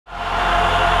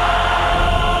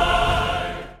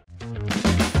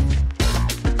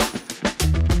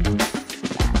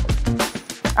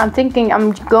I'm thinking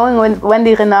I'm going with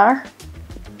Wendy Renard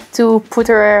to put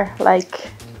her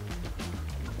like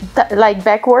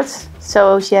backwards,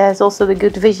 so she has also the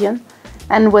good vision,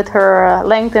 and with her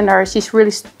length and she's really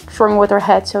strong with her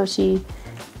head, so she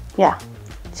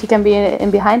can be in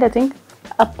behind, I think.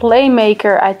 A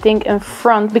playmaker, I think, in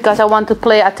front, because I want to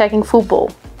play attacking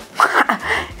football.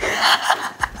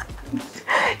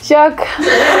 Jacques.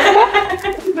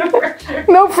 No pressure.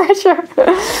 No pressure.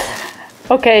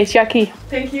 Okay, Jackie.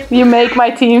 Thank you. You make my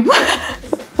team.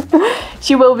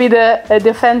 She will be the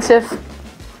defensive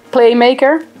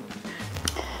playmaker.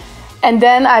 And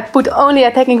then I put only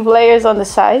attacking players on the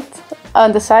side.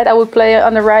 On the side, I would play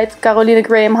on the right Caroline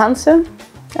Graham Hansen.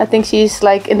 I think she's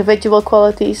like individual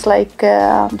qualities, like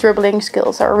dribbling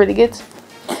skills are really good.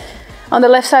 On the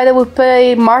left side, I would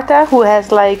play Marta, who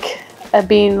has like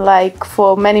been like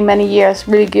for many years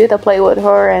really good. I play with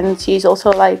her, and she's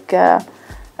also like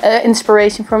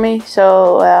inspiration for me.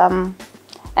 So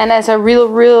and as a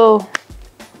real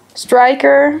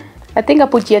striker, I think I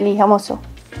put Jenny Hermoso.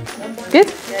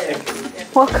 Good.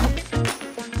 Welcome.